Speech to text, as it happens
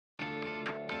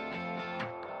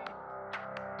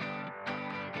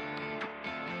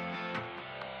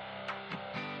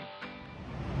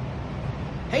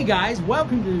Hey guys,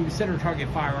 welcome to Center Target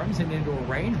Firearms and Indoor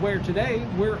Range, where today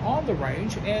we're on the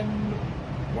range, and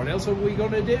what else are we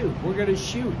going to do? We're going to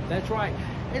shoot. That's right.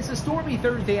 It's a stormy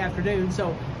Thursday afternoon,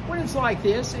 so when it's like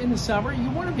this in the summer, you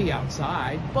want to be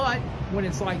outside, but when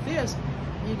it's like this,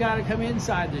 you got to come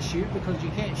inside to shoot because you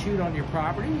can't shoot on your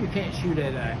property. You can't shoot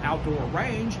at an outdoor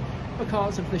range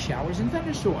because of the showers and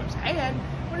thunderstorms. And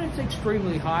when it's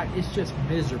extremely hot, it's just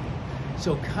miserable.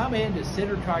 So come in to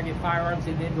Center Target Firearms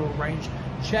and Indoor Range.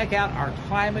 Check out our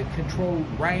climate-controlled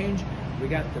range. We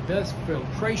got the best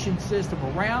filtration system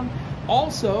around,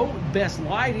 also best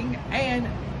lighting, and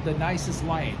the nicest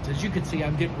lanes. As you can see,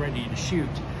 I'm getting ready to shoot.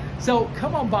 So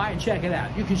come on by and check it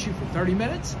out. You can shoot for 30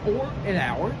 minutes or an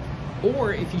hour,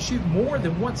 or if you shoot more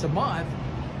than once a month,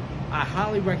 I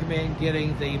highly recommend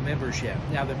getting the membership.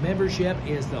 Now, the membership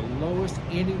is the lowest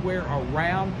anywhere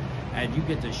around, and you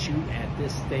get to shoot at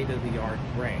this state-of-the-art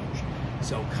range.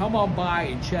 So come on by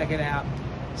and check it out.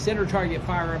 Center Target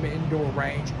Firearm Indoor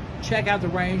Range. Check out the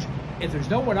range. If there's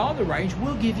no one on the range,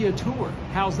 we'll give you a tour.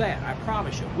 How's that? I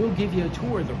promise you. We'll give you a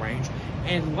tour of the range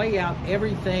and lay out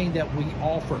everything that we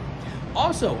offer.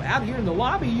 Also, out here in the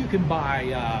lobby, you can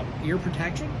buy ear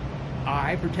protection,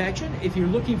 eye protection. If you're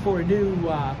looking for a new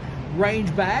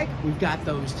range bag, we've got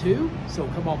those too. So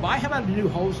come on by. How about a new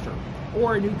holster,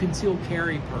 or a new concealed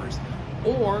carry purse,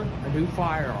 or a new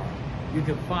firearm? You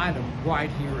can find them right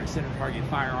here at Center Target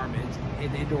Firearm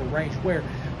and Indoor Range, where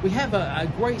we have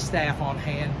a great staff on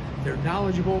hand. They're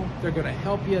knowledgeable. They're going to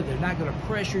help you. They're not going to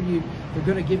pressure you. They're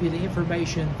going to give you the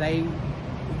information they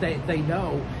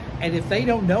know. And if they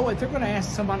don't know it, they're going to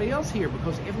ask somebody else here,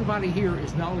 because everybody here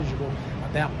is knowledgeable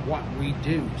about what we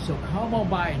do. So come on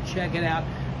by and check it out.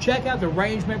 Check out the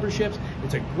range memberships.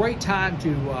 It's a great time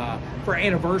for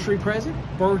anniversary present,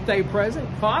 birthday present,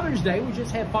 Father's Day. We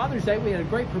just had Father's Day. We had a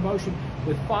great promotion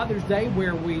with Father's Day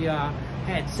where we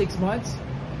had 6 months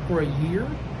for a year.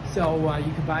 So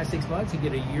you can buy 6 months and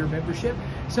get a year membership.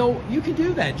 So you can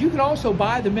do that. You can also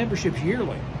buy the memberships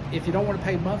yearly. If you don't want to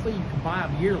pay monthly, you can buy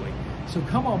them yearly. So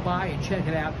come on by and check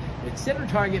it out. It's Center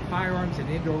Target Firearms and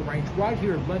Indoor Range right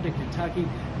here in London, Kentucky.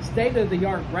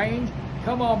 State-of-the-art range.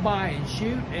 Come on by and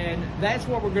shoot, and that's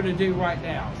what we're going to do right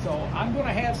now. So I'm going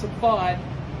to have some fun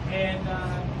and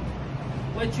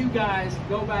let you guys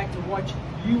go back to what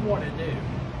you want to do.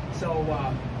 So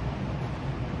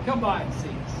come by and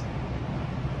see.